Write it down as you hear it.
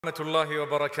Rahmatullahi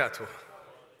wa barakatuh.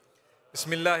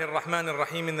 Bismillahir Rahmanir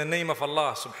Rahim. In the name of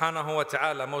Allah subhanahu wa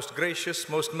ta'ala, most gracious,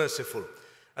 most merciful.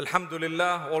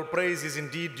 Alhamdulillah, all praise is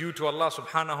indeed due to Allah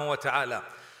subhanahu wa ta'ala.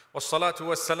 Wassalatu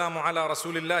wassalamu ala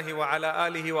rasulillahi wa ala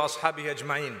alihi wa ashabihi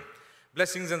ajma'in.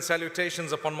 Blessings and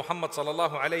salutations upon Muhammad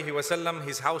sallallahu alayhi wa sallam,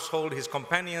 his household, his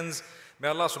companions. May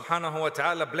Allah subhanahu wa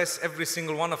ta'ala bless every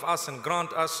single one of us and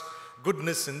grant us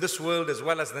goodness in this world as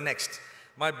well as the next.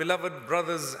 My beloved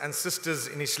brothers and sisters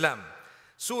in Islam,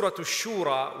 Surah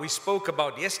Ash-Shura we spoke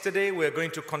about yesterday. We're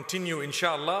going to continue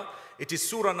inshallah. It is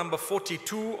surah number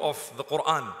 42 of the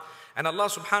Quran. And Allah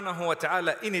subhanahu wa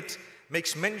ta'ala in it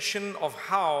makes mention of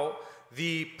how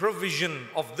the provision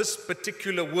of this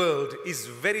particular world is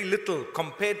very little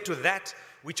compared to that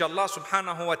which Allah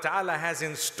subhanahu wa ta'ala has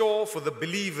in store for the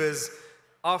believers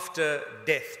after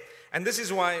death. And this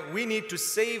is why we need to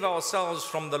save ourselves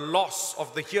from the loss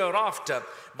of the hereafter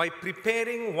by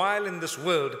preparing while in this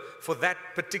world for that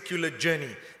particular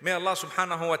journey. May Allah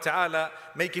subhanahu wa ta'ala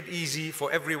make it easy for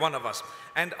every one of us.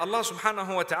 And Allah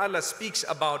subhanahu wa ta'ala speaks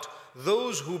about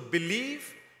those who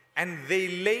believe and they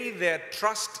lay their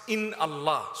trust in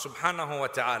Allah subhanahu wa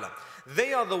ta'ala.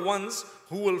 They are the ones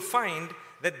who will find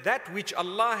that that which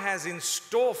Allah has in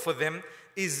store for them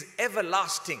is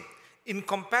everlasting, in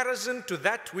comparison to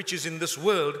that which is in this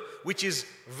world, which is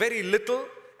very little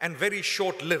and very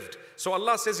short-lived. So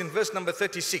Allah says in verse number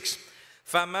 36,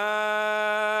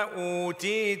 فَمَا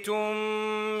أُوتِيتُم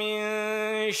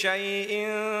مِّن شَيْءٍ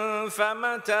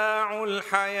فَمَتَاعُ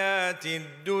الْحَيَاةِ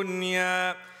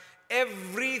الدُّنْيَا.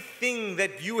 Everything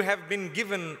that you have been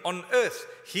given on earth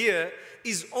here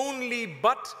is only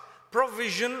but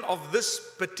provision of this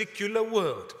particular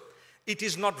world. It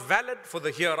is not valid for the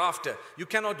hereafter. You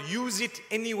cannot use it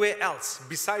anywhere else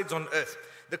besides on earth.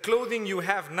 The clothing you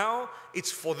have now,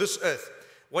 it's for this earth.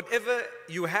 Whatever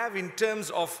you have in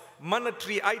terms of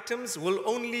monetary items will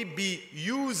only be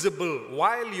usable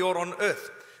while you're on earth.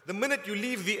 The minute you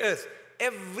leave the earth,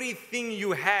 everything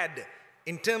you had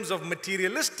in terms of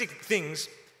materialistic things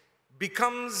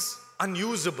becomes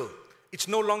unusable. It's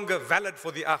no longer valid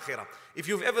for the akhirah. If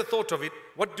you've ever thought of it,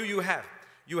 what do you have?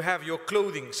 You have your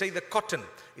clothing, say the cotton,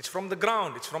 it's from the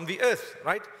ground, it's from the earth,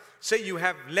 right? Say you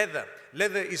have leather,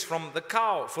 leather is from the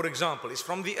cow, for example, it's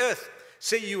from the earth.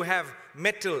 Say you have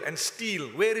metal and steel,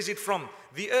 where is it from?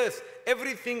 The earth.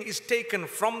 Everything is taken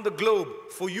from the globe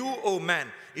for you, O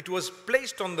man. It was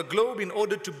placed on the globe in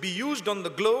order to be used on the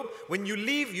globe. When you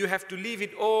leave, you have to leave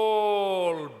it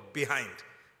all behind.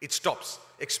 It stops,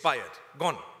 expired,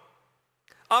 gone.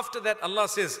 After that, Allah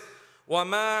says,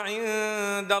 وَمَا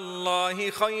عِندَ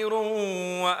اللَّهِ خَيْرٌ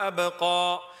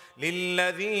وَأَبْقَى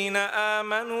لِلَّذِينَ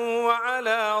آمَنُوا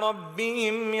وَعَلَىٰ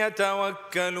رَبِّهِمْ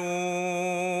يَتَوَكَّلُونَ.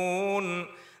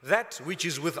 That which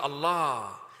is with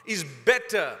Allah is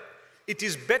better. It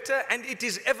is better and it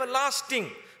is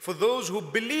everlasting for those who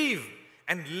believe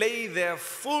and lay their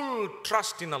full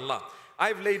trust in Allah.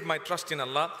 I've laid my trust in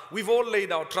Allah. We've all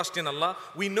laid our trust in Allah.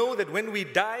 We know that when we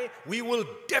die, we will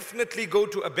definitely go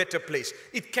to a better place.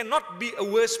 It cannot be a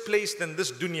worse place than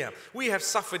this dunya. We have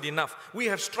suffered enough. We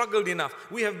have struggled enough.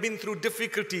 We have been through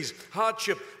difficulties,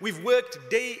 hardship. We've worked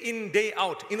day in, day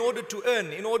out in order to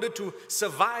earn, in order to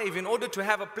survive, in order to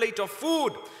have a plate of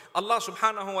food. Allah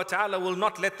subhanahu wa ta'ala will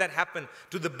not let that happen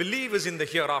to the believers in the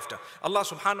hereafter. Allah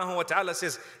subhanahu wa ta'ala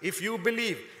says, if you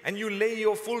believe and you lay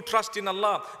your full trust in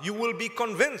Allah, you will be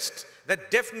convinced that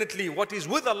definitely what is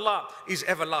with Allah is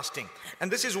everlasting.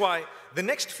 And this is why the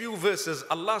next few verses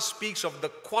Allah speaks of the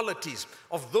qualities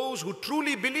of those who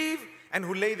truly believe and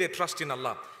who lay their trust in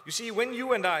Allah. You see, when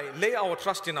you and I lay our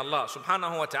trust in Allah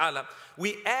subhanahu wa ta'ala,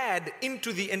 we add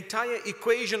into the entire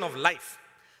equation of life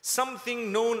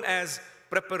something known as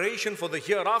preparation for the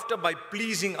hereafter by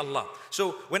pleasing Allah.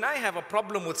 So when I have a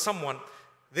problem with someone,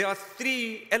 there are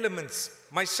three elements: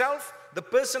 myself, the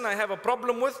person I have a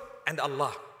problem with, and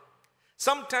Allah.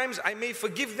 Sometimes I may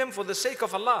forgive them for the sake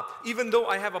of Allah, even though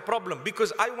I have a problem,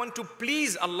 because I want to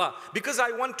please Allah, because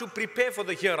I want to prepare for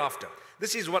the hereafter.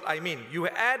 This is what I mean. You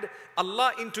add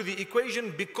Allah into the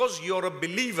equation because you're a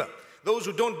believer. Those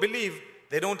who don't believe,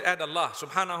 they don't add Allah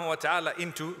subhanahu wa ta'ala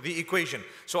into the equation.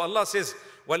 So Allah says,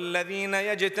 وَالَّذِينَ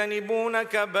يَجْتَنِبُونَ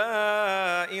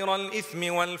كَبَائِرَ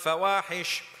الْإِثْمِ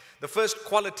وَالْفَوَاحِشِ. The first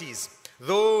qualities,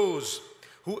 those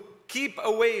who keep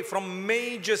away from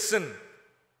major sin,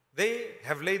 they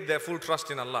have laid their full trust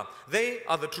in Allah. They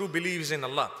are the true believers in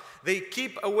Allah. They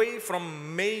keep away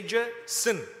from major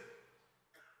sin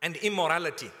and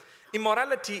immorality.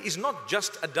 Immorality is not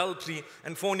just adultery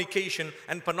and fornication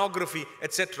and pornography,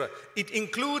 etc. It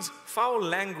includes foul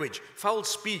language, foul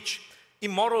speech,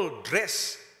 immoral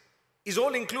dress, is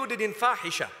all included in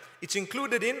fahisha. It's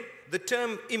included in the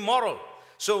term immoral.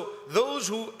 So those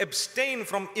who abstain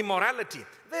from immorality,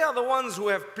 they are the ones who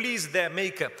have pleased their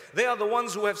Maker. They are the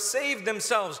ones who have saved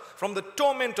themselves from the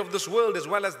torment of this world as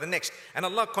well as the next. And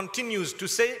Allah continues to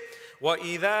say,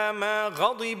 وَإِذَا مَا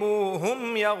غَضِبُوا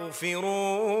هُمْ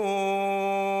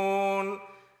يَغْفِرُونَ.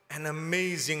 An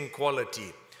amazing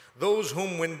quality. Those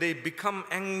whom when they become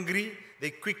angry,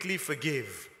 they quickly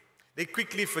forgive. They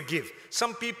quickly forgive.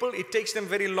 Some people, it takes them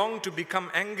very long to become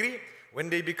angry. When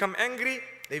they become angry,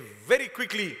 they very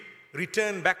quickly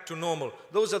return back to normal.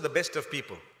 Those are the best of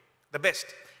people. The best.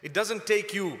 It doesn't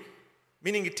take you,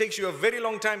 meaning it takes you a very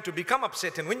long time to become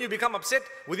upset. And when you become upset,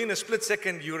 within a split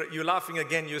second, you're laughing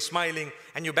again, you're smiling,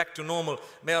 and you're back to normal.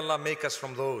 May Allah make us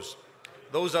from those.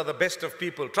 Those are the best of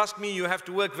people. Trust me, you have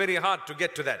to work very hard to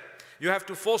get to that. You have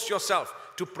to force yourself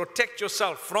to protect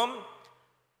yourself from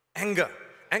anger.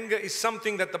 Anger is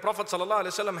something that the Prophet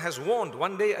ﷺ has warned.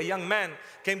 One day a young man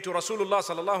came to Rasulullah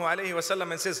ﷺ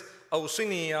and says,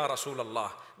 Awsini ya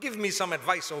Rasulallah. Give me some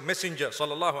advice, O Messenger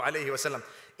ﷺ.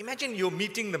 Imagine you're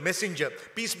meeting the Messenger,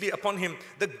 peace be upon him,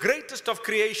 the greatest of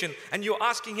creation, and you're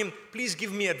asking him, please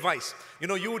give me advice. You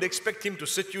know, you would expect him to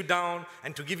sit you down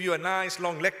and to give you a nice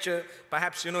long lecture.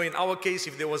 Perhaps, you know, in our case,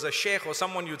 if there was a sheikh or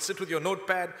someone, you'd sit with your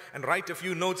notepad and write a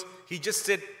few notes. He just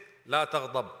said, La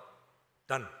taghdab.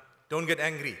 Done. Don't get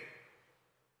angry.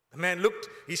 The man looked,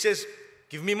 he says,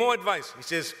 give me more advice. He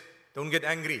says, don't get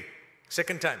angry.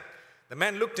 Second time. The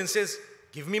man looked and says,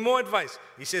 give me more advice.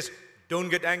 He says, don't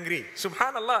get angry.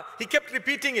 Subhanallah, he kept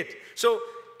repeating it. So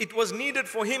it was needed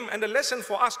for him and a lesson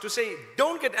for us to say,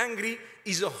 don't get angry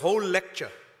is a whole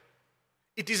lecture.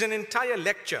 It is an entire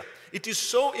lecture. It is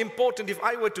so important. If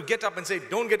I were to get up and say,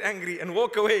 don't get angry and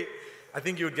walk away, I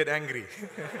think you would get angry.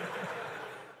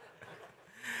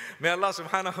 May Allah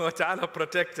subhanahu wa ta'ala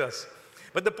protect us.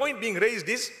 But the point being raised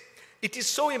is, it is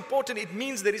so important. It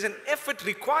means there is an effort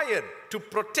required to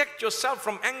protect yourself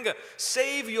from anger.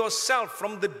 Save yourself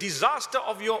from the disaster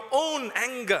of your own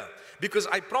anger. Because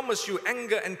I promise you,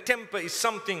 anger and temper is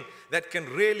something that can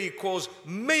really cause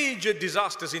major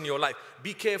disasters in your life.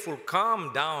 Be careful,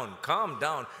 calm down,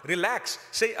 relax.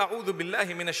 Say, A'udhu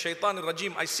billahi minash shaitanir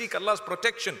rajim. I seek Allah's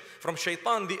protection from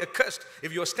shaitan, the accursed.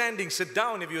 If you're standing, sit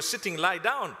down. If you're sitting, lie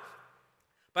down.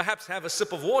 Perhaps have a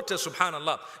sip of water,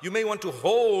 subhanallah. You may want to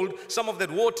hold some of that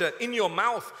water in your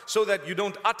mouth so that you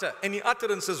don't utter any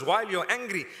utterances while you're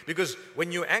angry. Because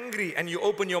when you're angry and you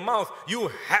open your mouth,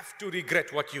 you have to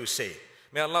regret what you say.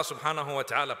 May Allah subhanahu wa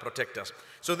ta'ala protect us.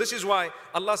 So this is why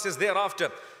Allah says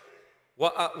thereafter,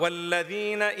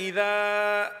 وَالَّذِينَ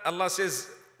إِذَا Allah says,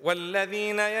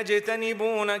 وَالَّذِينَ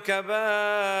يَجْتَنِبُونَ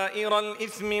كَبَائِرَ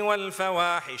الْإِثْمِ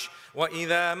وَالْفَوَاحِشِ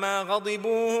وَإِذَا مَا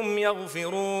غَضِبُوا هُمْ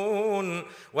يَغْفِرُونَ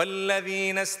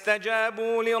وَالَّذِينَ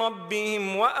اسْتَجَابُوا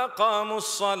لِرَبِّهِمْ وَأَقَامُوا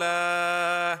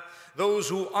الصَّلَاةَ. Those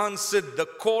who answered the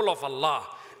call of Allah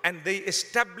and they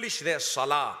established their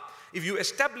salah. If you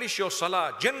establish your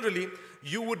salah, generally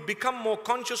you would become more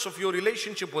conscious of your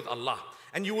relationship with Allah.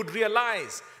 And you would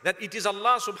realize that it is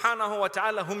Allah subhanahu wa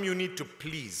ta'ala whom you need to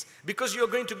please. Because you're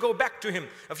going to go back to Him.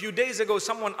 A few days ago,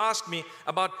 someone asked me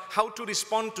about how to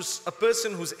respond to a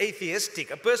person who's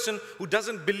atheistic, a person who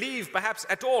doesn't believe perhaps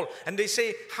at all. And they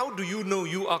say, how do you know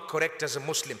you are correct as a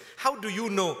Muslim? How do you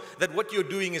know that what you're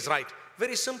doing is right?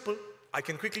 Very simple. I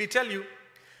can quickly tell you.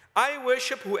 I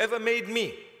worship whoever made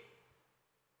me.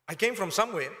 I came from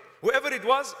somewhere. Whoever it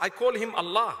was, I call him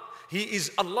Allah. He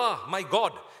is Allah, my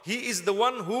God. He is the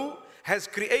one who has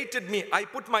created me. I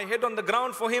put my head on the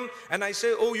ground for Him and I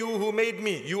say, oh, you who made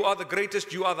me, you are the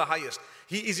greatest, you are the highest.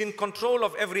 He is in control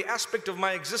of every aspect of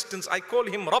my existence. I call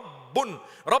Him Rabbun.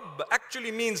 Rabb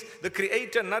actually means the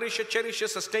creator, nourisher, cherisher,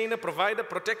 sustainer, provider,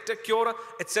 protector, curer,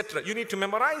 etc. You need to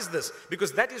memorize this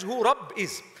because that is who Rabb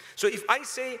is. So if I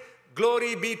say,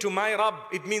 glory be to my Rabb,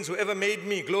 it means whoever made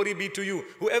me, glory be to you.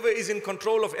 Whoever is in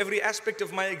control of every aspect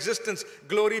of my existence,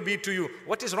 glory be to you.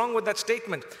 What is wrong with that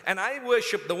statement? And I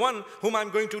worship the one whom I'm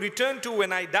going to return to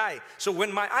when I die. So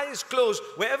when my eyes close,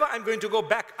 wherever I'm going to go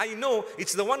back, I know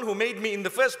it's the one who made me in the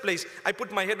first place. I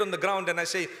put my head on the ground and I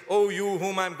say, oh, you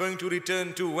whom I'm going to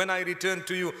return to, when I return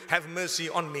to you, have mercy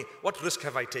on me. What risk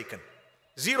have I taken?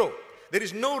 Zero. There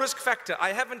is no risk factor.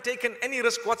 I haven't taken any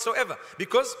risk whatsoever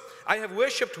because I have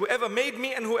worshipped whoever made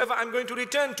me and whoever I'm going to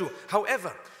return to.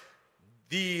 However,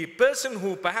 the person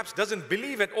who perhaps doesn't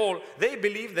believe at all, they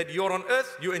believe that you're on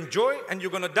earth, you enjoy and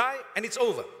you're going to die and it's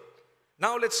over.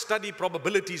 Now let's study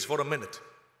probabilities for a minute.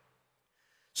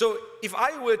 So if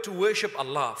I were to worship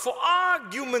Allah, for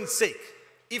argument's sake,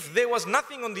 if there was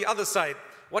nothing on the other side,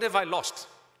 what have I lost?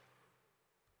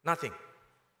 Nothing.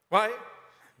 Why?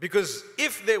 Because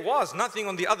if there was nothing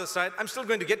on the other side, I'm still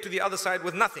going to get to the other side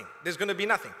with nothing. There's going to be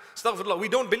nothing. Astaghfirullah. We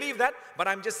don't believe that, but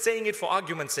I'm just saying it for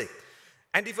argument's sake.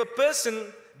 And if a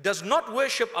person does not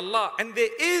worship Allah, and there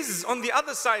is on the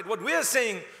other side what we are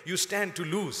saying, you stand to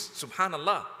lose.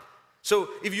 Subhanallah. So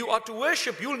if you are to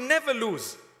worship, you'll never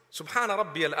lose. Subhana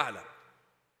Rabbi al-A'la.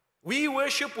 We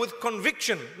worship with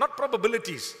conviction, not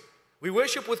probabilities. We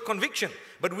worship with conviction,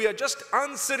 but we are just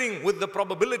answering with the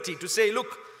probability to say,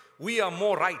 look, we are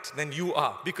more right than you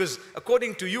are, because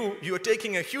according to you, you are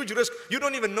taking a huge risk. You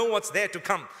don't even know what's there to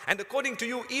come. And according to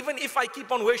you, even if I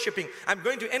keep on worshipping, I'm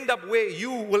going to end up where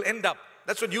you will end up.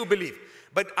 That's what you believe.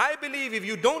 But I believe if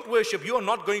you don't worship, you are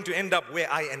not going to end up where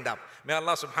I end up. May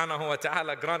Allah subhanahu wa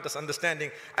ta'ala grant us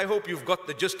understanding. I hope you've got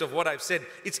the gist of what I've said.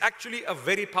 It's actually a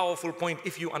very powerful point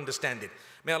if you understand it.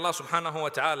 May Allah subhanahu wa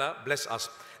ta'ala bless us.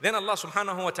 Then Allah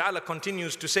subhanahu wa ta'ala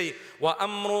continues to say,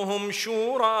 وَأَمْرُهُمْ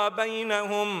شُورَى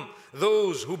بَيْنَهُمْ.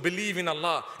 Those who believe in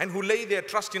Allah and who lay their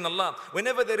trust in Allah,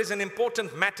 whenever there is an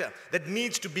important matter that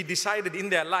needs to be decided in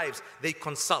their lives, they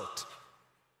consult.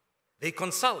 They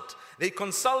consult. They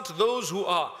consult those who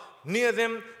are near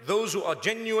them, those who are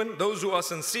genuine, those who are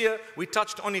sincere. We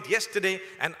touched on it yesterday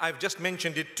and I've just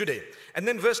mentioned it today. And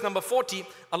then verse number 40,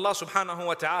 Allah subhanahu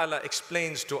wa ta'ala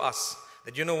explains to us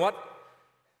that, you know what?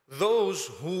 Those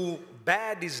who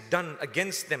bad is done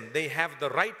against them, they have the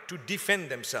right to defend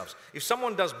themselves. If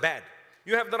someone does bad,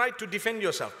 you have the right to defend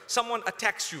yourself. Someone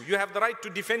attacks you, you have the right to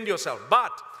defend yourself.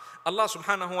 But Allah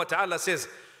subhanahu wa ta'ala says,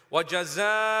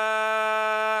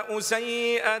 وَجَزَاءُ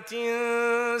سَيِّئَةٍ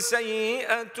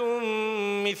سَيِّئَةٌ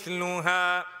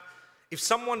مِثْلُهَا. If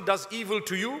someone does evil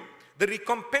to you, the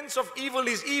recompense of evil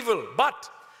is evil. But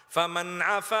فَمَنْ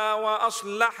عَفَا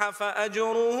وَأَصْلَحَ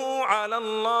فَأَجْرُهُ عَلَى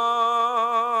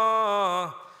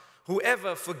اللَّهِ.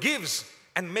 Whoever forgives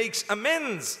and makes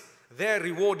amends, their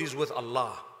reward is with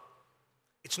Allah.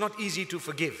 It's not easy to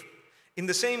forgive. In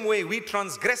the same way, we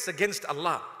transgress against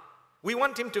Allah. We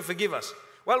want Him to forgive us.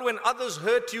 Well, when others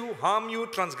hurt you, harm you,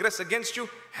 transgress against you,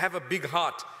 have a big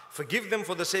heart. Forgive them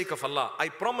for the sake of Allah. I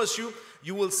promise you,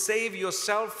 you will save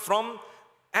yourself from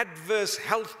adverse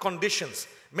health conditions.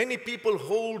 Many people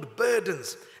hold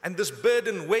burdens, and this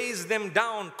burden weighs them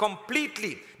down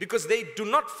completely because they do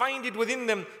not find it within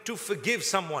them to forgive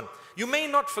someone. You may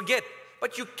not forget,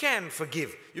 but you can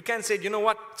forgive. You can say, you know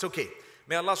what, it's okay.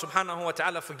 May Allah subhanahu wa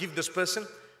ta'ala forgive this person.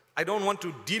 I don't want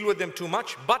to deal with them too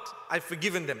much, but I've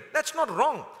forgiven them. That's not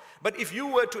wrong. But if you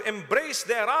were to embrace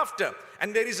thereafter,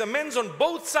 and there is amends on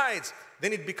both sides,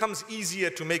 then it becomes easier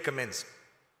to make amends.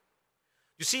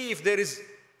 You see, if there is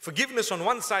forgiveness on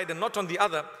one side and not on the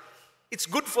other, it's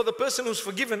good for the person who's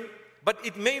forgiven, but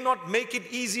it may not make it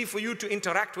easy for you to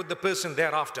interact with the person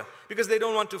thereafter, because they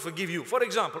don't want to forgive you, for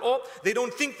example, or they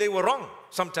don't think they were wrong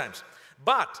sometimes.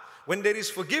 But when there is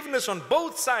forgiveness on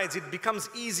both sides, it becomes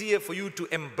easier for you to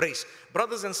embrace.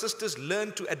 Brothers and sisters,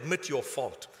 learn to admit your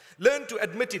fault. Learn to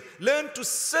admit it. Learn to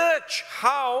search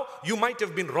how you might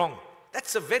have been wrong.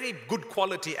 That's a very good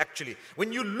quality actually.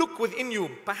 When you look within you,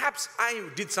 perhaps I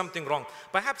did something wrong.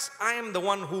 Perhaps I am the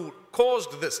one who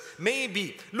caused this.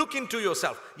 Maybe look into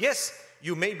yourself. Yes,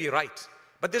 you may be right.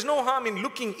 But there's no harm in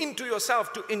looking into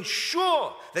yourself to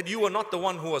ensure that you are not the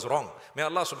one who was wrong. May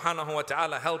Allah subhanahu wa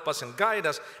ta'ala help us and guide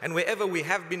us. And wherever we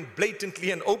have been blatantly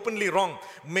and openly wrong,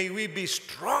 may we be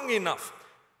strong enough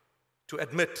to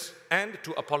admit and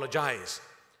to apologize.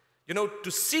 You know,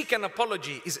 to seek an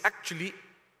apology is actually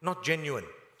not genuine.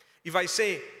 If I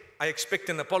say, I expect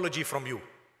an apology from you,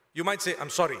 you might say, I'm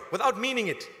sorry, without meaning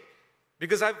it,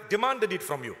 because I've demanded it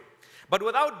from you. But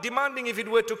without demanding if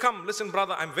it were to come, listen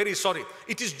brother, I'm very sorry.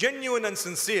 It is genuine and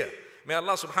sincere. May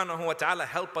Allah subhanahu wa ta'ala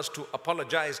help us to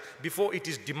apologize before it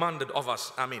is demanded of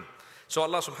us. Ameen. So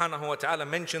Allah subhanahu wa ta'ala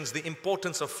mentions the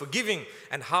importance of forgiving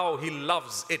and how He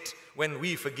loves it when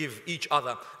we forgive each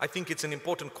other. I think it's an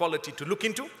important quality to look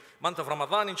into. Month of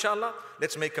Ramadan, inshallah,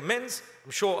 let's make amends.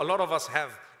 I'm sure a lot of us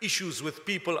have issues with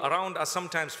people around us,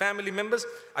 sometimes family members.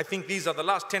 I think these are the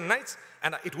last 10 nights,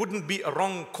 and it wouldn't be a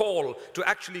wrong call to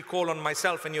actually call on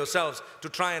myself and yourselves to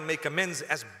try and make amends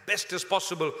as best as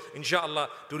possible, inshallah,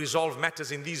 to resolve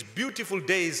matters in these beautiful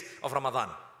days of Ramadan.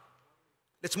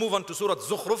 Let's move on to Surah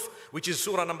Zukhruf, which is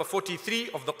Surah number 43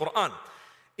 of the Quran.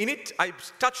 In it, I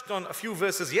touched on a few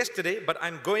verses yesterday, but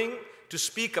I'm going to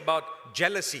speak about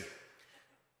jealousy.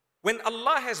 When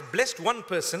Allah has blessed one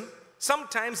person,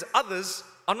 sometimes others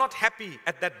are not happy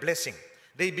at that blessing.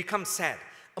 They become sad.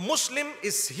 A Muslim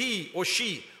is he or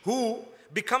she who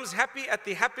becomes happy at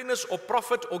the happiness or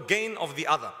profit or gain of the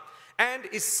other, and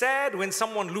is sad when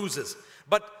someone loses.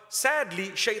 But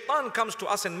sadly, shaitan comes to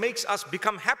us and makes us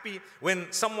become happy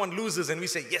when someone loses, and we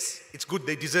say, yes, it's good,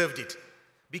 they deserved it.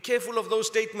 Be careful of those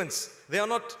statements. They are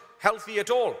not healthy at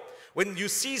all. When you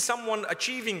see someone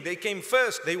achieving, they came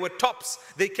first, they were tops,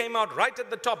 they came out right at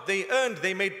the top, they earned,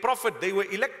 they made profit, they were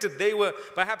elected, they were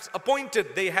perhaps appointed,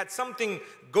 they had something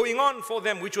going on for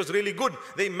them which was really good.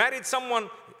 They married someone,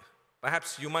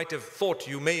 perhaps you might have thought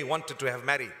you may wanted to have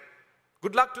married.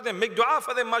 Good luck to them. Make dua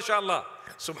for them, mashallah.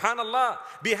 Subhanallah.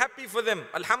 Be happy for them.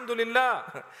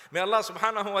 Alhamdulillah. May Allah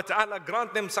subhanahu wa ta'ala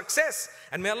grant them success.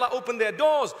 And may Allah open their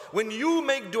doors. When you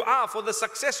make dua for the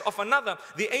success of another,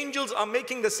 the angels are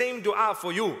making the same dua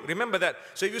for you. Remember that.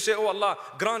 So if you say, oh Allah,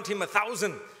 grant him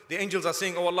 1,000. The angels are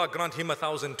saying, oh Allah, grant him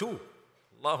 1,000 too.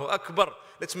 Allahu Akbar.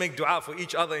 Let's make dua for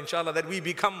each other, inshallah, that we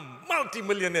become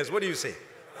multi-millionaires. What do you say?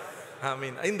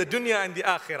 Ameen. In the dunya and the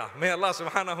akhirah. May Allah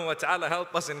subhanahu wa ta'ala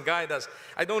help us and guide us.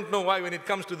 I don't know why when it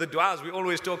comes to the du'as, we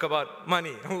always talk about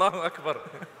money. Allahu Akbar.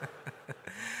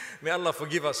 May Allah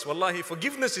forgive us. Wallahi,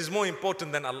 forgiveness is more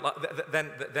important than Allah,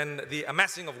 than the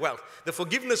amassing of wealth. The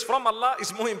forgiveness from Allah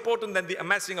is more important than the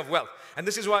amassing of wealth. And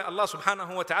this is why Allah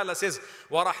subhanahu wa ta'ala says,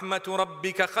 وَرَحْمَةُ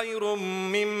رَبِّكَ خَيْرٌ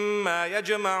مِّمَّا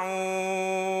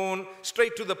يَجْمَعُونَ.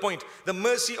 Straight to the point. The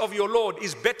mercy of your Lord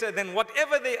is better than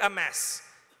whatever they amass.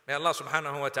 May Allah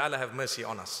subhanahu wa ta'ala have mercy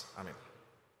on us. Ameen.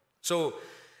 So,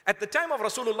 at the time of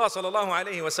Rasulullah sallallahu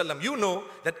alayhi wasallam, you know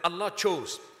that Allah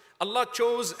chose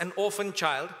an orphan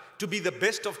child to be the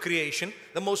best of creation,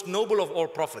 the most noble of all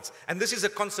prophets. And this is a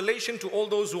consolation to all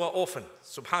those who are orphaned.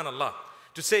 Subhanallah.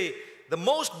 To say, the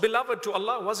most beloved to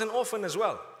Allah was an orphan as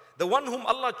well. The one whom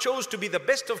Allah chose to be the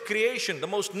best of creation, the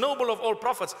most noble of all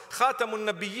prophets, Khatamun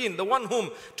Nabiyyin, the one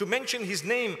whom to mention his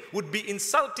name would be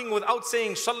insulting without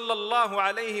saying Sallallahu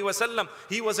Alaihi Wasallam.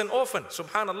 He was an orphan,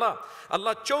 subhanallah.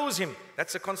 Allah chose him.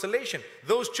 That's a consolation.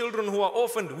 Those children who are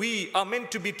orphaned, we are meant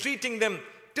to be treating them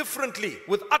differently,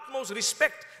 with utmost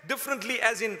respect, differently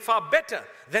as in far better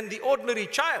than the ordinary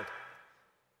child.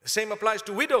 The same applies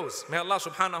to widows. May Allah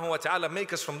subhanahu wa ta'ala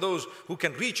make us from those who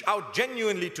can reach out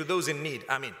genuinely to those in need.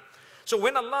 Ameen. So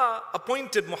when Allah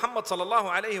appointed Muhammad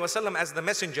sallallahu alayhi wasallam as the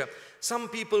messenger, some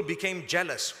people became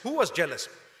jealous. Who was jealous?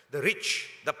 The rich,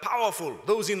 the powerful,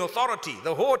 those in authority,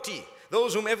 the haughty,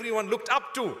 those whom everyone looked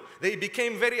up to. They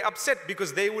became very upset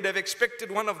because they would have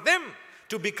expected one of them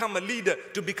to become a leader,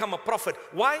 to become a prophet.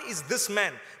 Why is this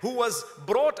man who was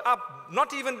brought up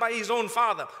not even by his own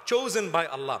father, chosen by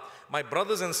Allah? My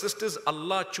brothers and sisters,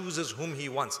 Allah chooses whom He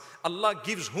wants. Allah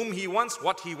gives whom He wants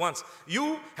what He wants.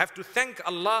 You have to thank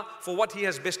Allah for what He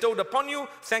has bestowed upon you.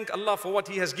 Thank Allah for what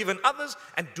He has given others,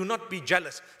 and do not be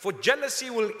jealous. For jealousy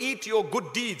will eat your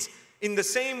good deeds in the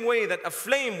same way that a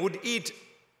flame would eat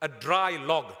a dry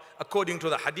log. According to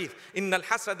the hadith, إِنَّ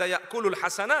الْحَسَدَ يَأْكُلُ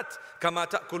الْحَسَنَاتِ كَمَا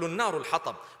تَأْكُلُ النَّارُ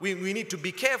الْحَطَبِ. We need to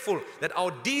be careful that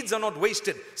our deeds are not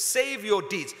wasted. Save your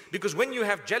deeds. Because when you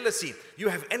have jealousy, you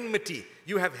have enmity,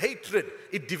 you have hatred,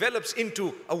 it develops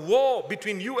into a war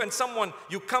between you and someone.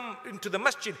 You come into the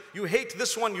masjid, you hate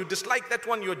this one, you dislike that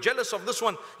one, you're jealous of this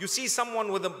one. You see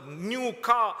someone with a new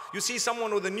car, you see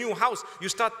someone with a new house, you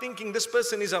start thinking this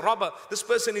person is a robber, this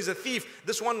person is a thief,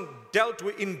 this one dealt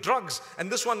in drugs, and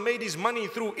this one made his money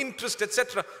through interest,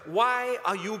 etc. Why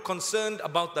are you concerned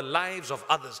about the lives of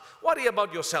others? Worry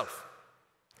about yourself.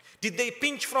 Did they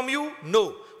pinch from you?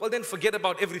 No. Well, then forget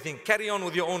about everything. Carry on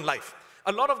with your own life.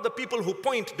 A lot of the people who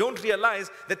point don't realize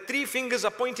that 3 fingers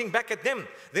are pointing back at them.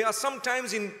 They are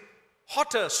sometimes in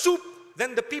hotter soup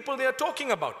than the people they are talking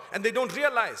about, and they don't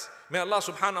realize. May Allah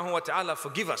subhanahu wa ta'ala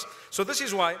forgive us. So this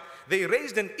is why they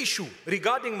raised an issue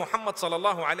regarding Muhammad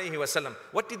sallallahu alayhi wa sallam.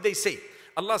 What did they say?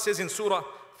 Allah says in Surah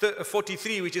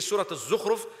 43, which is Surah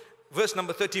Al-Zukhruf, verse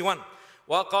number 31.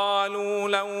 وَقَالُوا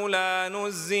لَوْلَا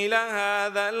نُزِّلَ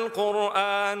هَذَا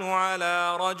الْقُرْآنُ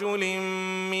عَلَى رَجُلٍ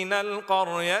مِّنَ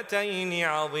الْقَرْيَتَيْنِ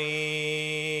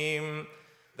عَظِيمٍ.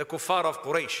 The kuffar of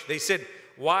Quraysh, they said,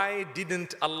 why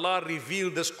didn't Allah reveal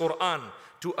this Qur'an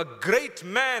to a great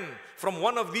man from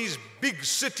one of these big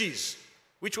cities?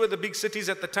 Which were the big cities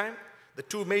at the time? The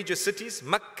 2 major cities,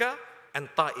 Mecca and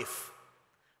Ta'if.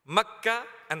 Mecca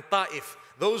and Ta'if.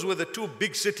 Those were the 2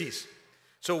 big cities.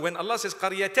 So when Allah says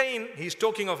Qaryatain, He's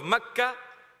talking of Mecca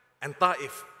and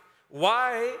Ta'if.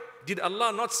 Why did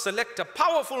Allah not select a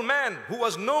powerful man who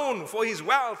was known for his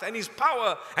wealth and his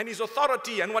power and his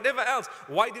authority and whatever else?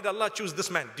 Why did Allah choose this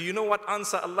man? Do you know what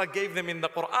answer Allah gave them in the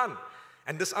Quran?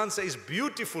 And this answer is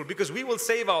beautiful, because we will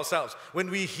save ourselves when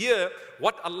we hear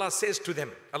what Allah says to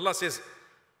them. Allah says,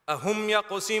 أَهُمْ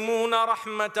يَقْسِمُونَ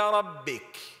رَحْمَةَ رَبِّكَ.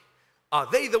 Are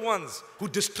they the ones who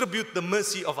distribute the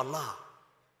mercy of Allah?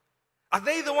 Are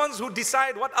they the ones who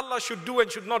decide what Allah should do and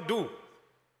should not do?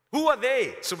 Who are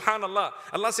they? Subhanallah.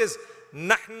 Allah says,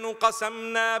 نَحْنُ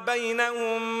قَسَمْنَا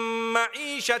بَيْنَهُمْ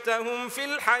مَعِيشَتَهُمْ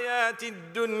فِي الْحَيَاةِ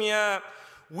الدُّنْيَا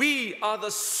we are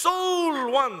the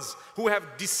sole ones who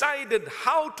have decided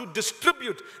how to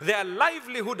distribute their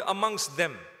livelihood amongst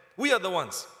them. We are the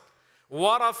ones.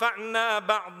 وَرَفَعْنَا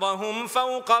بَعْضَهُمْ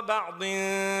فَوْقَ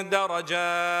بَعْضٍ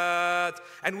دَرَجَاتٍ.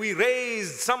 And we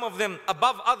raised some of them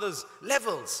above others'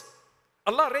 levels.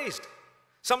 Allah raised.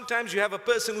 Sometimes you have a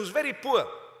person who's very poor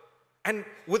and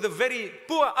with a very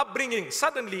poor upbringing,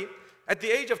 suddenly at the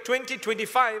age of 20,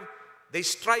 25, they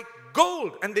strike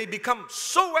gold and they become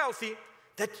so wealthy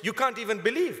that you can't even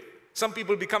believe. Some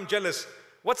people become jealous.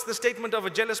 What's the statement of a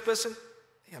jealous person?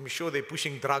 I'm sure they're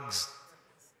pushing drugs.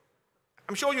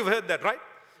 I'm sure you've heard that, right?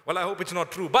 Well, I hope it's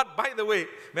not true. But by the way,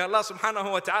 may Allah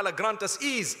subhanahu wa ta'ala grant us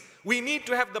ease. We need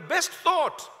to have the best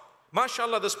thought.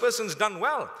 MashaAllah, this person's done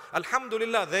well.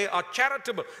 Alhamdulillah, they are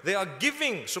charitable. They are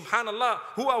giving. Subhanallah,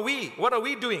 who are we? What are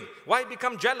we doing? Why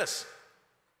become jealous?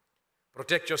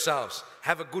 Protect yourselves.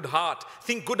 Have a good heart.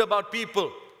 Think good about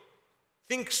people.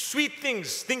 Think sweet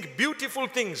things. Think beautiful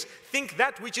things. Think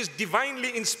that which is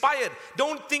divinely inspired.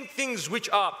 Don't think things which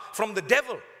are from the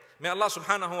devil. May Allah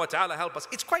subhanahu wa ta'ala help us.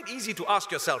 It's quite easy to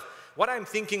ask yourself, what I'm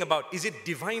thinking about, is it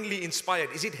divinely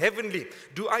inspired? Is it heavenly?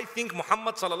 Do I think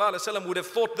Muhammad sallallahu alaihi wasallam would have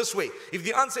thought this way? If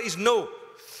the answer is no,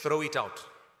 throw it out.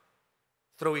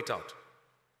 Throw it out.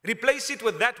 Replace it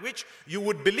with that which you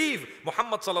would believe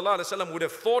Muhammad sallallahu alaihi wasallam would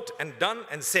have thought and done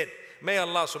and said. May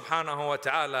Allah subhanahu wa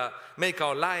ta'ala make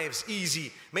our lives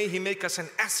easy. May He make us an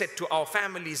asset to our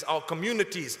families, our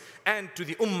communities, and to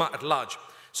the ummah at large.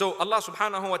 So Allah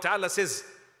subhanahu wa ta'ala says,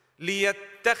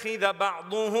 لِيَتَّخِذَ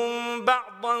بَعْضُهُمْ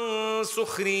بَعْضًا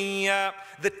سُخْرِيًّا.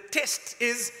 The test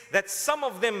is that some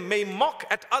of them may mock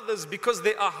at others because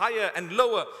they are higher and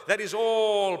lower. That is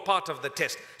all part of the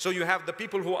test. So you have the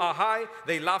people who are high,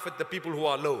 they laugh at the people who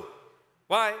are low.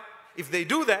 Why? If they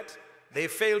do that, they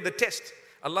fail the test.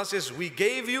 Allah says, we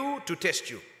gave you to test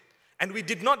you. And we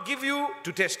did not give you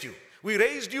to test you. We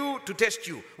raised you to test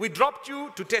you. We dropped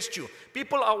you to test you.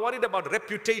 People are worried about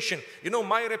reputation. You know,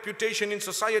 my reputation in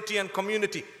society and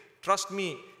community. Trust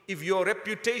me, if your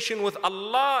reputation with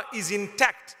Allah is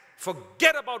intact,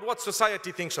 forget about what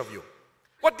society thinks of you.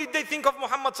 What did they think of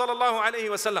Muhammad sallallahu alayhi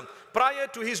wasallam? Prior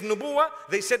to his nubuwah,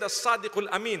 they said as-sadiqul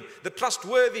amin, the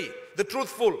trustworthy, the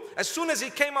truthful. As soon as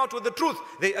he came out with the truth,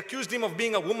 they accused him of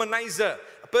being a womanizer,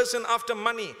 a person after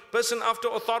money, person after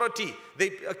authority.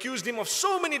 They accused him of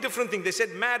so many different things. They said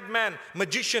madman,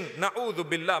 magician, na'udhu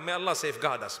billah, may Allah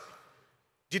safeguard us.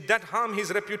 Did that harm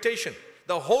his reputation?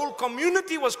 The whole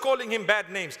community was calling him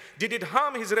bad names. Did it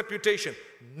harm his reputation?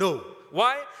 No.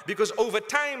 Why? Because over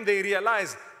time they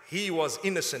realized he was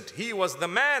innocent. He was the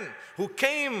man who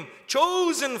came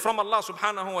chosen from Allah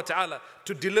subhanahu wa ta'ala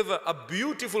to deliver a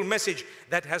beautiful message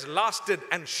that has lasted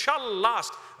and shall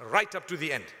last right up to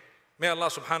the end. May Allah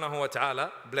subhanahu wa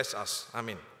ta'ala bless us.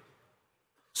 Ameen.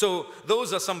 So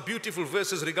those are some beautiful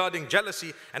verses regarding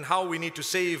jealousy and how we need to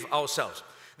save ourselves.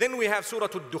 Then we have Surah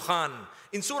Al-Dukhan.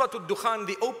 In Surah Al-Dukhan,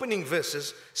 the opening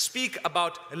verses speak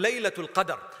about Laylatul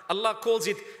Qadr. Allah calls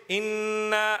it,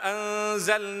 Inna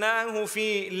anzalnahu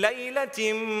fi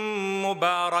laylatin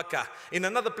mubarakah. In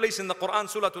another place in the Quran,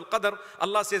 Surah Al-Qadr,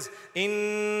 Allah says,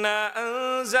 Inna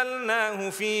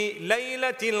anzalnahu fi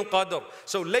laylatil qadr.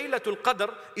 So Laylatul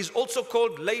Qadr is also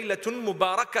called Laylatun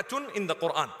Mubarakatun in the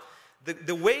Quran.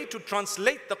 The way to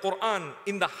translate the Quran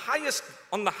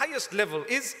on the highest level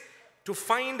is to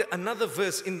find another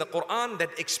verse in the Quran that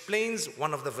explains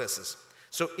one of the verses.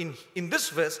 So in this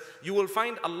verse, you will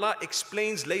find Allah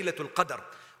explains Laylatul Qadr.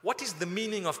 What is the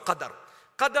meaning of Qadr?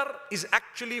 Qadr is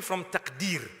actually from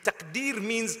Taqdeer. Taqdeer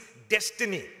means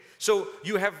destiny. So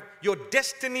you have, your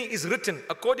destiny is written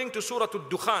according to Surah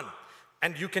Al-Dukhan.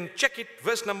 And you can check it,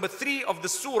 verse number 3 of the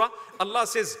surah, Allah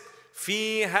says,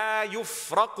 فِيهَا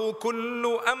يُفْرَقُ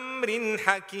كُلُّ أَمْرٍ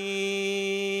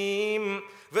حَكِيمٍ.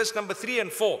 Verse number 3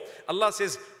 and 4, Allah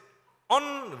says,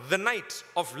 on the night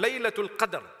of Laylatul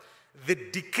Qadr, the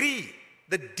decree,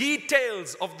 the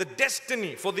details of the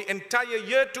destiny for the entire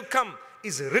year to come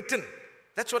is written.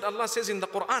 That's what Allah says in the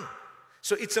Quran.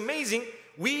 So it's amazing,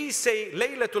 we say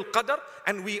Laylatul Qadr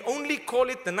and we only call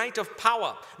it the night of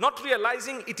power, not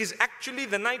realizing it is actually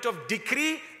the night of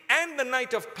decree and the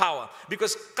night of power.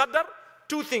 Because Qadr,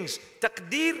 two things,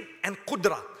 Taqdeer and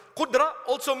Qudra. Qudra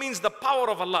also means the power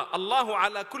of Allah. Allahu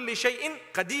ala kulli shay'in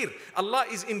qadir. Allah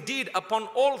is indeed upon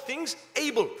all things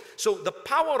able. So the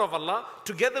power of Allah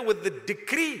together with the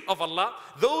decree of Allah,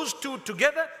 those two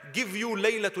together give you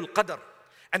Laylatul Qadr.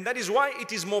 And that is why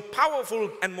it is more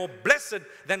powerful and more blessed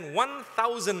than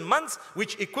 1,000 months,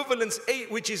 which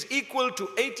is equal to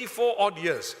 84 odd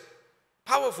years.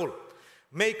 Powerful.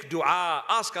 Make dua,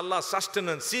 ask Allah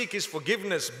sustenance, seek His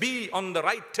forgiveness, be on the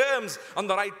right terms, on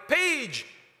the right page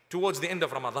towards the end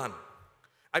of Ramadan.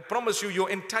 I promise you, your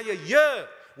entire year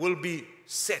will be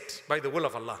set by the will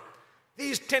of Allah.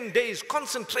 These 10 days,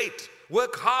 concentrate,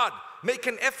 work hard, make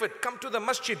an effort, come to the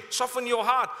masjid, soften your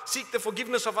heart, seek the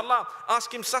forgiveness of Allah,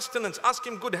 ask Him sustenance, ask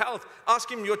Him good health,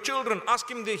 ask Him your children, ask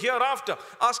Him the hereafter,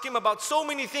 ask Him about so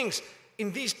many things.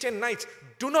 In these 10 nights,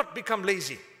 do not become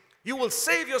lazy. You will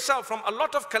save yourself from a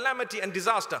lot of calamity and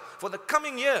disaster for the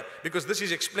coming year, because this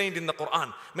is explained in the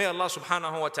Quran. May Allah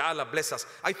subhanahu wa ta'ala bless us.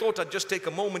 I thought I'd just take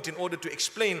a moment in order to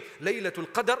explain Laylatul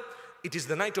Qadr. It is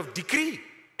the night of decree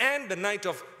and the night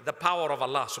of the power of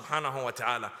Allah subhanahu wa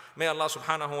ta'ala. May Allah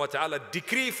subhanahu wa ta'ala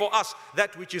decree for us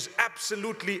that which is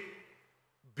absolutely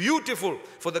beautiful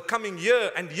for the coming year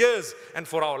and years and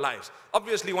for our lives.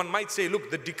 Obviously, one might say,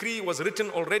 look, the decree was written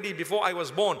already before I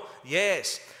was born.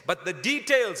 Yes, but the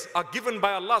details are given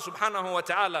by Allah subhanahu wa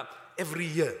ta'ala every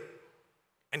year.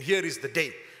 And here is the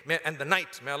day and the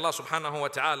night. May Allah subhanahu wa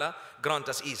ta'ala grant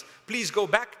us ease. Please go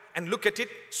back and look at it.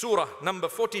 Surah number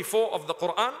 44 of the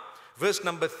Quran, verse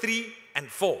number 3 and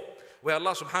 4. Where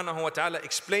Allah subhanahu wa ta'ala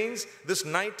explains this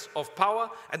night of power,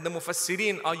 and the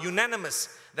Mufassirin are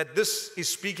unanimous that this is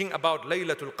speaking about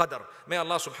Laylatul Qadr. May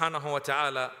Allah subhanahu wa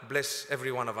ta'ala bless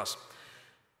every one of us.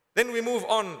 Then we move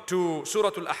on to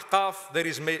Surah Al-Ahqaf. There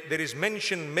is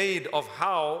mention made of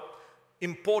how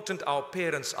important our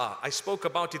parents are. I spoke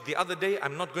about it the other day.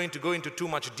 I'm not going to go into too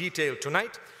much detail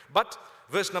tonight, but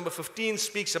verse number 15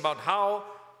 speaks about how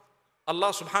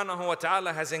Allah subhanahu wa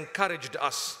ta'ala has encouraged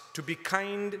us to be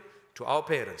kind to our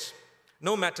parents,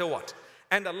 no matter what.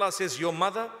 And Allah says, your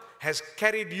mother has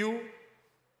carried you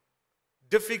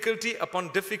difficulty upon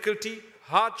difficulty,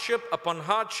 hardship upon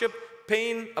hardship,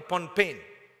 pain upon pain.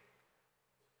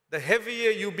 The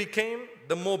heavier you became,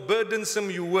 the more burdensome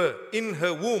you were in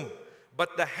her womb,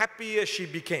 but the happier she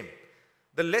became.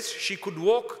 The less she could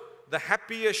walk, the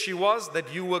happier she was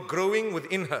that you were growing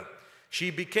within her.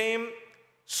 She became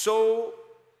so,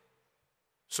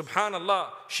 subhanallah,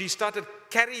 she started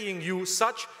carrying you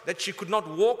such that she could not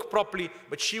walk properly,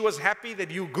 but she was happy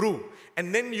that you grew.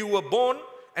 And then you were born,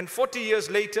 and 40 years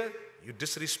later, you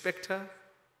disrespect her.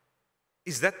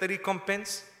 Is that the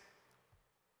recompense?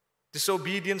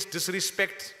 Disobedience,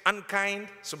 disrespect, unkind,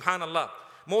 subhanallah.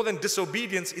 More than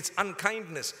disobedience, it's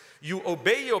unkindness. You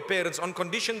obey your parents on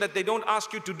condition that they don't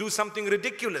ask you to do something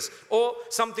ridiculous or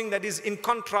something that is in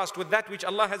contrast with that which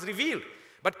Allah has revealed.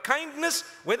 But kindness,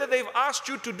 whether they've asked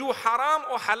you to do haram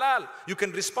or halal, you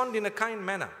can respond in a kind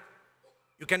manner.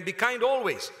 You can be kind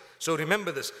always. So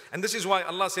remember this. And this is why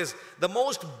Allah says, the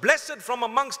most blessed from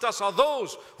amongst us are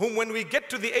those whom when we get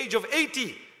to the age of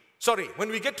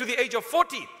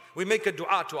 40, we make a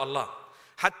dua to Allah.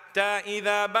 حتى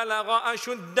إذا بلغ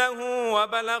أشده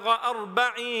وبلغ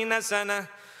 40 سنة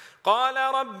قال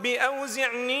رب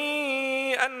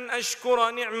أوزعني أن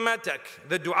أشكر نعمتك.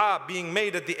 The dua being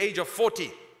made at the age of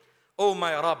 40. Oh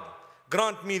my Rabb,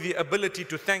 grant me the ability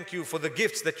to thank you for the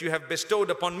gifts that you have bestowed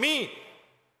upon me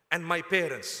and my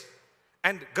parents.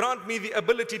 And grant me the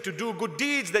ability to do good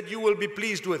deeds that you will be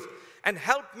pleased with. And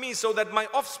help me so that my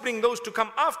offspring, those to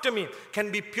come after me,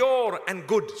 can be pure and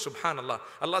good. Subhanallah.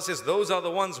 Allah says, those are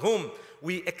the ones whom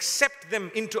we accept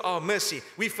them into our mercy.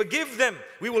 We forgive them.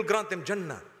 We will grant them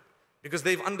Jannah. Because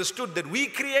they've understood that we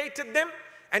created them,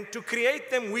 and to create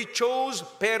them, we chose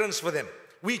parents for them.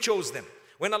 We chose them.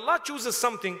 When Allah chooses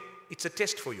something, it's a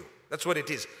test for you. That's what it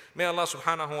is. May Allah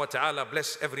subhanahu wa ta'ala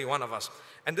bless every one of us.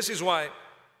 And this is why,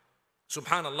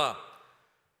 subhanallah,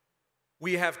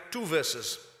 we have two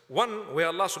verses. One where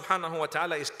Allah subhanahu wa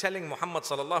ta'ala is telling Muhammad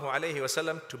sallallahu alayhi wa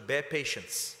sallam to bear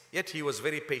patience. Yet he was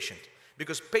very patient.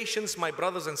 Because patience, my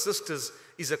brothers and sisters,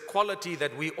 is a quality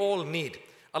that we all need.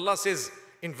 Allah says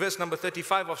in verse number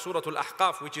 35 of Surah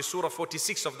Al-Ahqaf, which is Surah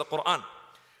 46 of the Quran,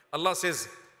 Allah says,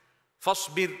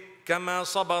 فَاصْبِرْ كَمَا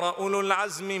صَبَرَ أُولُو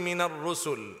الْعَزْمِ مِنَ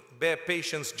الرُّسُلِ. Bear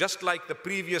patience just like the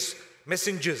previous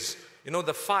messengers. You know,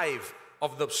 the 5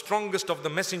 of the strongest of the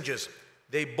messengers.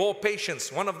 They bore patience.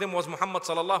 One of them was Muhammad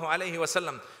sallallahu alayhi wa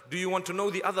sallam. Do you want to know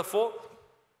the other 4?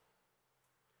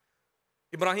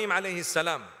 Ibrahim alayhi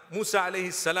salam, Musa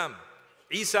alayhi salam,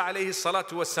 Isa alayhi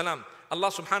salatu was salam. Allah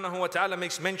subhanahu wa ta'ala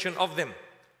makes mention of them.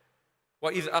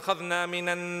 وَإِذْ أَخَذْنَا مِنَ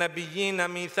النَّبِيِّينَ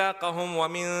مِيثَاقَهُمْ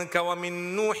وَمِنْكَ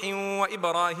وَمِنْ نُوحٍ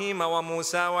وَإِبْرَاهِيمَ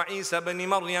وَمُوسَى وَعِيسَى بْنِ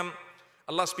مَرْيَمَ.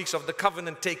 Allah speaks of the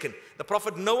covenant taken. The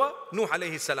Prophet Noah, Nuh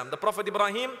alayhi salam. The Prophet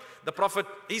Ibrahim, the Prophet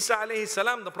Isa alayhi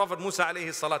salam, the Prophet Musa alayhi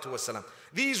salatu was salam.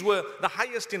 These were the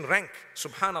highest in rank,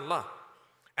 subhanallah.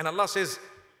 And Allah says,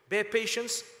 bear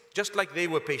patience just like they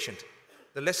were patient.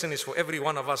 The lesson is for every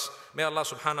one of us. May Allah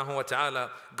subhanahu wa ta'ala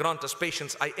grant us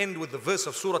patience. I end with the verse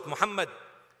of Surah Muhammad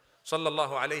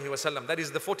sallallahu alayhi wa sallam. That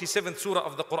is the 47th surah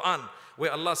of the Quran,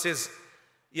 where Allah says,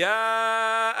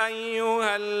 يا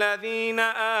أيها الذين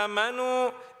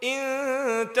آمنوا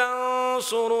إن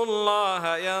تنصروا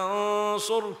الله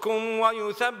ينصركم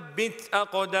ويثبت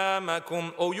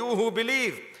أقدامكم. O you who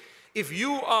believe, if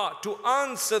you are to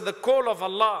answer the call of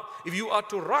Allah, if you are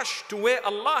to rush to where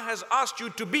Allah has asked you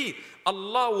to be,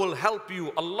 Allah will help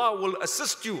you, Allah will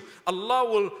assist you, Allah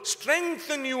will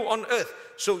strengthen you on earth.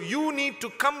 So you need to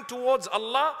come towards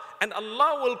Allah, and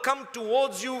Allah will come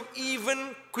towards you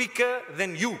even quicker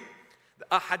than you.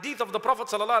 A hadith of the Prophet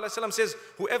ﷺ says,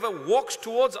 whoever walks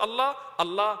towards Allah,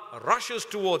 Allah rushes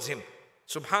towards him.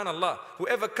 Subhanallah.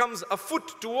 Whoever comes a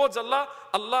foot towards Allah,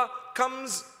 Allah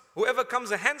comes. Whoever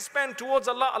comes a handspan towards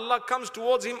Allah, Allah comes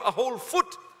towards him a whole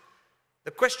foot.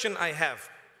 The question I have,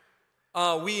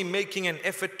 are we making an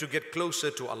effort to get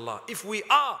closer to Allah? If we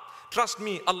are, trust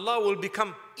me, Allah will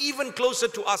become even closer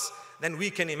to us than we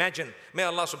can imagine. May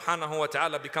Allah subhanahu wa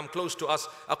ta'ala become close to us.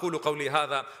 أقول قولي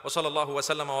هذا وصلى الله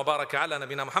وسلم وبارك على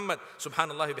نبينا محمد.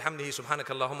 سبحان الله بحمده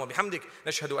سبحانك اللهم وبحمدك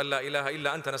نشهد أن لا إله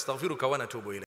إلا أنت نستغفرك ونتوب إليك.